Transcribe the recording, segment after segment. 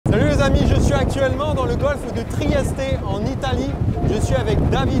amis, je suis actuellement dans le golfe de Trieste en Italie. Je suis avec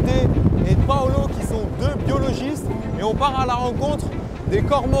Davide et Paolo qui sont deux biologistes et on part à la rencontre des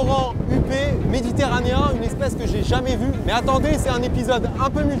cormorans huppés méditerranéens, une espèce que j'ai jamais vue. Mais attendez, c'est un épisode un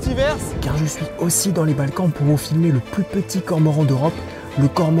peu multiverse. Car je suis aussi dans les Balkans pour vous filmer le plus petit cormoran d'Europe, le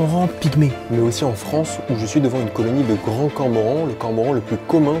cormoran pygmé. Mais aussi en France où je suis devant une colonie de grands cormorans, le cormoran le plus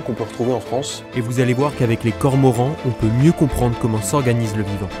commun qu'on peut retrouver en France. Et vous allez voir qu'avec les cormorans, on peut mieux comprendre comment s'organise le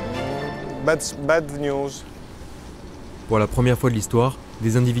vivant. Bad news. Pour la première fois de l'histoire,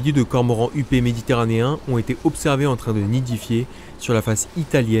 des individus de cormorans huppés méditerranéens ont été observés en train de nidifier sur la face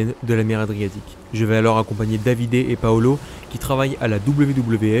italienne de la mer Adriatique. Je vais alors accompagner Davide et Paolo qui travaillent à la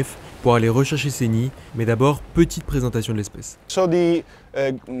WWF pour aller rechercher ces nids, mais d'abord, petite présentation de l'espèce. So the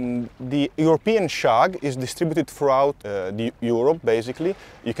European shag is distributed throughout Europe, basically.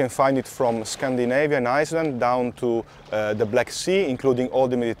 You can find it from Scandinavia and Iceland down to the Black Sea, including all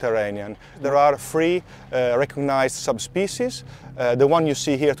the Mediterranean. There are three recognized subspecies. The one you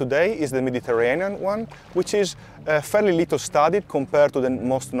see here today is the Mediterranean one, which is fairly little studied compared to the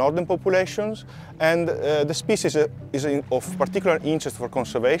most northern populations. And the species is of particular interest for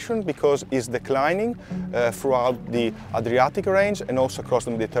conservation because it's declining throughout the Adriatic range and also across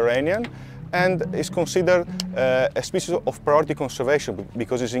the Mediterranean, and is considered a species of priority conservation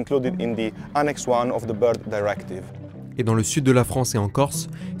because it's included in the Annex 1 of the Bird Directive. Et dans le sud de la France et en Corse,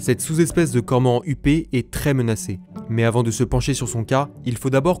 cette sous-espèce de cormoran huppé est très menacée. Mais avant de se pencher sur son cas, il faut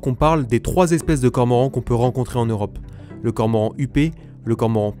d'abord qu'on parle des trois espèces de cormorans qu'on peut rencontrer en Europe. Le cormoran huppé, le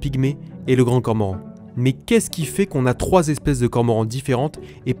cormoran pygmé et le grand cormoran. Mais qu'est-ce qui fait qu'on a trois espèces de cormorans différentes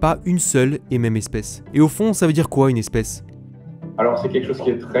et pas une seule et même espèce? Et au fond, ça veut dire quoi une espèce? Alors c'est quelque chose qui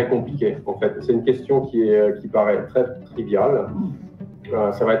est très compliqué en fait. C'est une question qui paraît très triviale.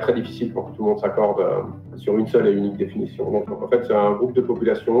 Ça va être très difficile pour que tout le monde s'accorde sur une seule et unique définition. Donc en fait c'est un groupe de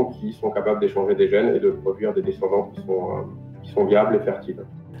populations qui sont capables d'échanger des gènes et de produire des descendants qui sont viables et fertiles.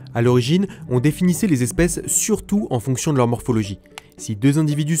 À l'origine, on définissait les espèces surtout en fonction de leur morphologie. Si deux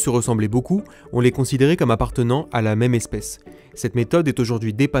individus se ressemblaient beaucoup, on les considérait comme appartenant à la même espèce. Cette méthode est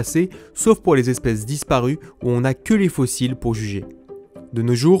aujourd'hui dépassée, sauf pour les espèces disparues où on n'a que les fossiles pour juger. De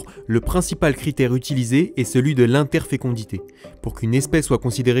nos jours, le principal critère utilisé est celui de l'interfécondité. Pour qu'une espèce soit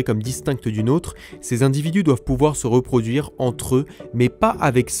considérée comme distincte d'une autre, ces individus doivent pouvoir se reproduire entre eux, mais pas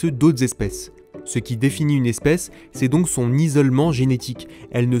avec ceux d'autres espèces. Ce qui définit une espèce, c'est donc son isolement génétique.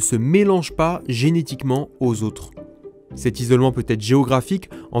 Elle ne se mélange pas génétiquement aux autres. Cet isolement peut être géographique,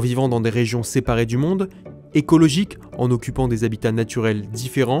 en vivant dans des régions séparées du monde, écologique, en occupant des habitats naturels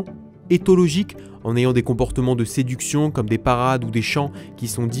différents, éthologique, en ayant des comportements de séduction comme des parades ou des chants qui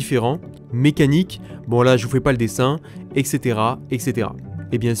sont différents, mécanique, bon là je vous fais pas le dessin, etc., etc.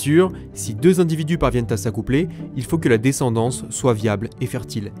 Et bien sûr, si deux individus parviennent à s'accoupler, il faut que la descendance soit viable et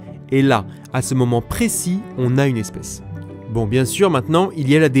fertile. Et là, à ce moment précis, on a une espèce. Bon, bien sûr, maintenant, il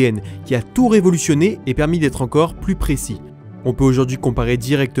y a l'ADN, qui a tout révolutionné et permis d'être encore plus précis. On peut aujourd'hui comparer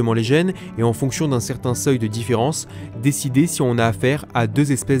directement les gènes et en fonction d'un certain seuil de différence, décider si on a affaire à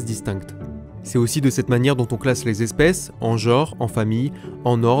deux espèces distinctes. C'est aussi de cette manière dont on classe les espèces, en genre, en famille,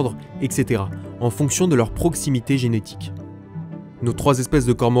 en ordre, etc., en fonction de leur proximité génétique. Nos trois espèces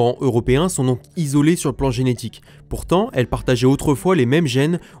de cormorans européens sont donc isolées sur le plan génétique. Pourtant, elles partageaient autrefois les mêmes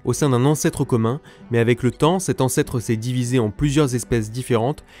gènes au sein d'un ancêtre commun, mais avec le temps, cet ancêtre s'est divisé en plusieurs espèces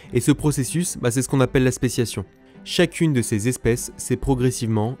différentes, et ce processus, c'est ce qu'on appelle la spéciation. Chacune de ces espèces s'est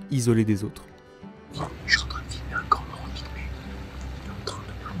progressivement isolée des autres. Je suis en train de filmer un cormoran pygmé. Il est en train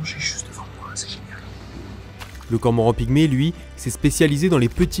de plonger juste devant moi, c'est génial. Le cormoran pygmé, lui, s'est spécialisé dans les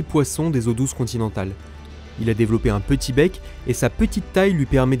petits poissons des eaux douces continentales. Il a développé un petit bec et sa petite taille lui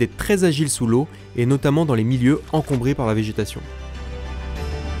permet d'être très agile sous l'eau et notamment dans les milieux encombrés par la végétation.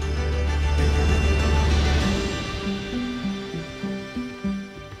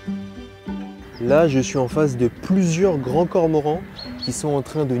 Là, je suis en face de plusieurs grands cormorans qui sont en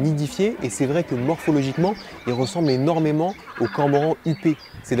train de nidifier et c'est vrai que morphologiquement, ils ressemblent énormément aux cormorans huppés.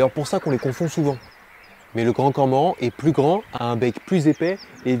 C'est d'ailleurs pour ça qu'on les confond souvent. Mais le grand cormoran est plus grand, a un bec plus épais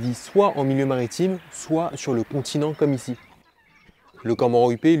et vit soit en milieu maritime, soit sur le continent comme ici. Le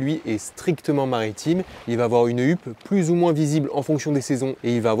cormoran huppé, lui, est strictement maritime. Il va avoir une huppe plus ou moins visible en fonction des saisons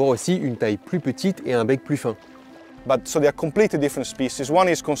et il va avoir aussi une taille plus petite et un bec plus fin. But so they are completely different species. One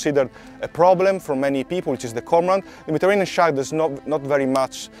is considered a problem for many people, which is the cormoran. The Mediterranean shag does not very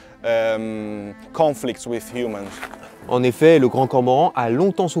much conflicts with humans. En effet, le grand cormoran a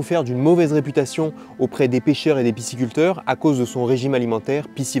longtemps souffert d'une mauvaise réputation auprès des pêcheurs et des pisciculteurs à cause de son régime alimentaire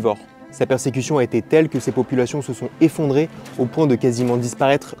piscivore.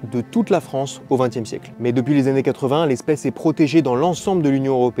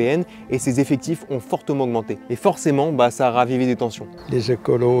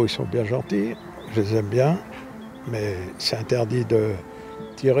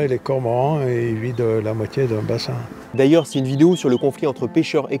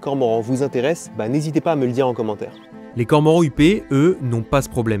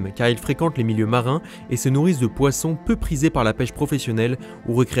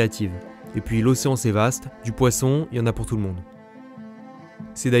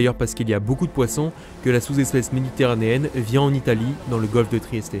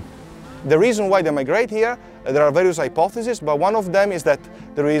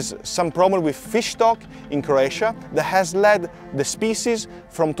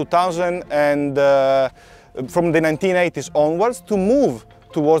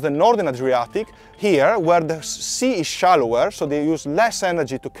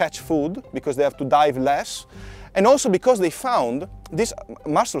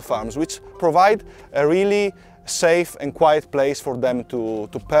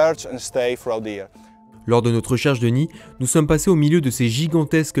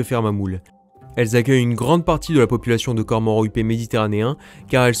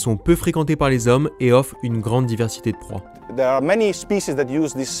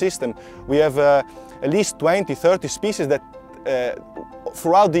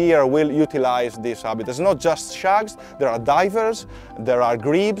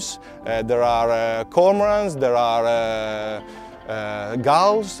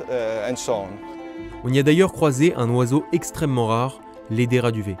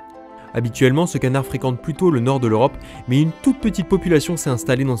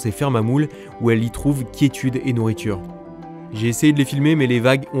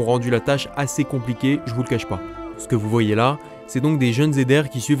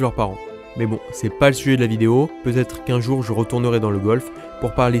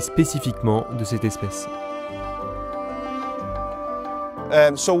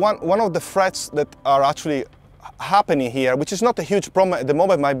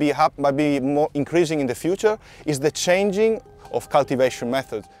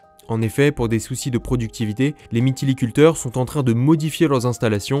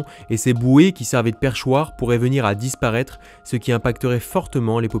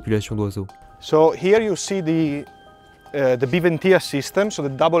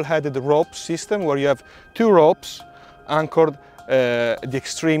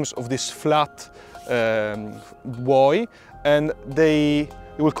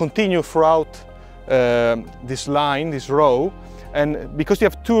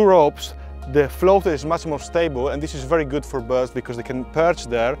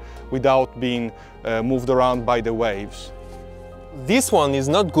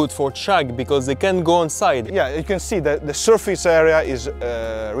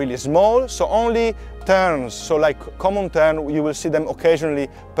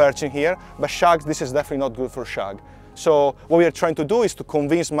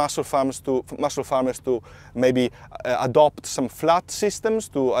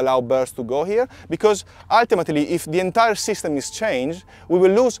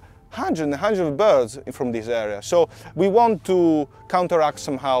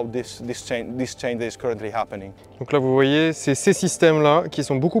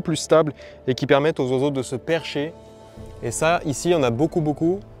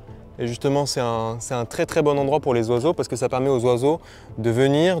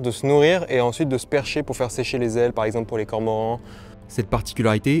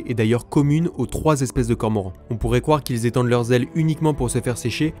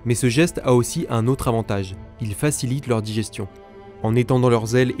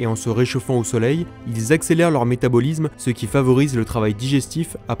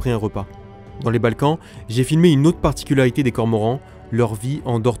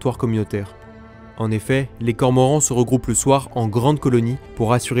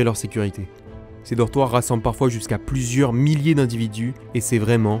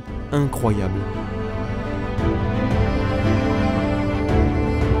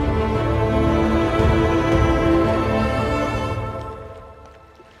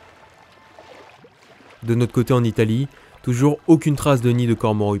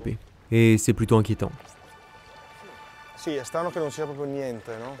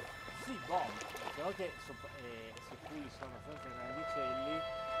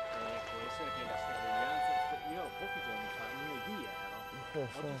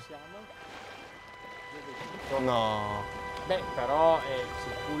 No. Beh, però se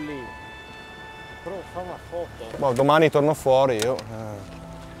tu lì. Però fa una foto. Boh, domani torno fuori io.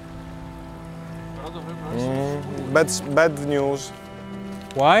 Però dovrebbero essere Bad news.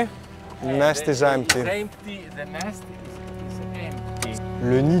 Why? Nest is empty. It's empty. The nest is empty.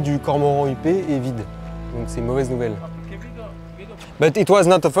 Le nid du cormoran huppé est vide. Donc c'est une mauvaise nouvelle. Perché vedo But it was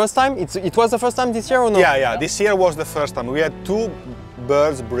not the first time? It was the first time this year or no? Yeah. This year was the first time. We had 2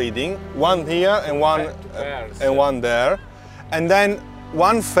 birds breeding, one here and one there. And then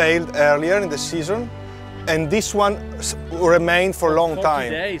one failed earlier in the season, and this one remained for a long 40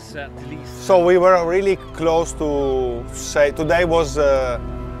 time. days at least. So we were really close to say today was The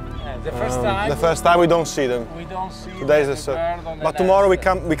first time we don't see them. we don't see Today the is the bird on the but tomorrow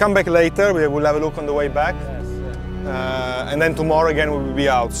nest. we come back later. We will have a look on the way back, Yes. and then tomorrow again we will be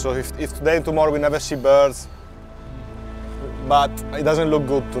out. So if today and tomorrow we never see birds, but it doesn't look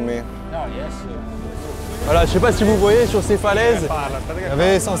good to me. No, yes. Voilà, je sais pas si vous voyez sur ces falaises, il y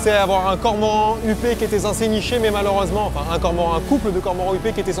avait censé avoir un cormoran huppé qui était censé nicher, mais malheureusement, enfin un couple de cormorans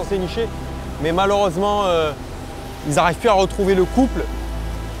huppés qui était censé nicher, mais malheureusement ils n'arrivent plus à retrouver le couple.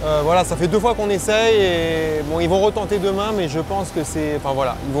 Voilà, ça fait 2 fois qu'on essaye et bon, ils vont retenter demain, mais je pense que c'est, enfin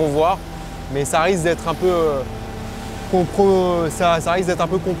voilà, ils vont voir, mais ça risque d'être un peu ça risque d'être un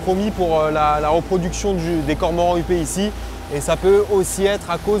peu compromis pour la reproduction des cormorans huppés ici. Et ça peut aussi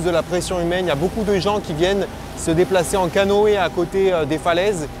être à cause de la pression humaine. Il y a beaucoup de gens qui viennent se déplacer en canoë à côté des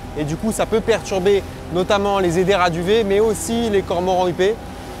falaises. Et du coup, ça peut perturber notamment les éders aduvés, mais aussi les cormorans huppés.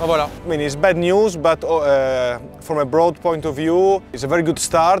 Enfin, voilà. I mean, it's bad news, but from a broad point of view, it's a very good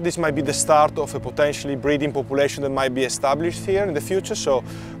start. This might be the start of a potentially breeding population that might be established here in the future. So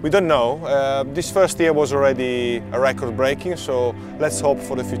we don't know. This first year was already a record-breaking, so let's hope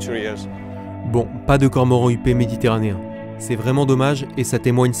for the future years. Bon, pas de cormoran huppé méditerranéen. C'est vraiment dommage et ça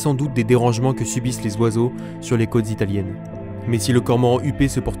témoigne sans doute des dérangements que subissent les oiseaux sur les côtes italiennes. Mais si le cormoran huppé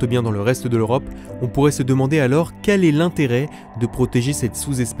se porte bien dans le reste de l'Europe, on pourrait se demander alors quel est l'intérêt de protéger cette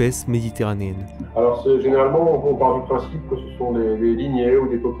sous-espèce méditerranéenne. Alors généralement, on part du principe que ce sont des lignées ou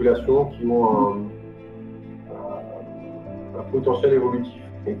des populations qui ont un potentiel évolutif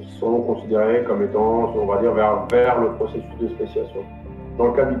et qui sont considérées comme étant, on va dire, vers le processus de spéciation. Dans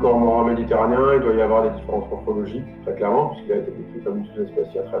le cas du cormoran méditerranéen, il doit y avoir des différences morphologiques, très clairement, puisqu'il a été décrit comme une sous-espèce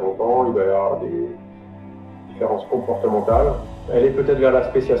il y a très longtemps. Il doit y avoir des différences comportementales. Elle est peut-être vers la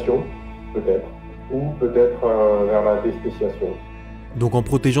spéciation, peut-être, ou peut-être vers la déspéciation. Donc en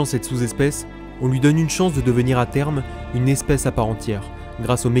protégeant cette sous-espèce, on lui donne une chance de devenir à terme une espèce à part entière,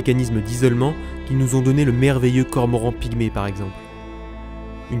 grâce aux mécanismes d'isolement qui nous ont donné le merveilleux cormoran pygmé par exemple.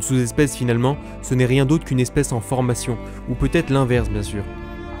 Une sous-espèce finalement, ce n'est rien d'autre qu'une espèce en formation, ou peut-être l'inverse bien sûr.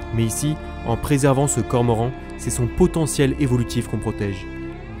 Mais ici, en préservant ce cormoran, c'est son potentiel évolutif qu'on protège.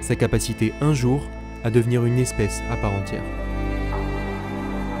 Sa capacité un jour à devenir une espèce à part entière.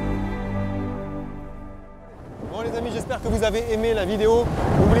 Bon les amis, j'espère que vous avez aimé la vidéo.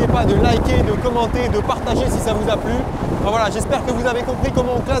 N'oubliez pas de liker, de commenter, de partager si ça vous a plu. Enfin, voilà, j'espère que vous avez compris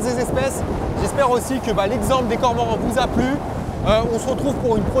comment on classe des espèces. J'espère aussi que l'exemple des cormorans vous a plu. On se retrouve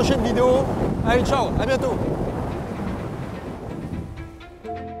pour une prochaine vidéo. Allez, ciao, à bientôt.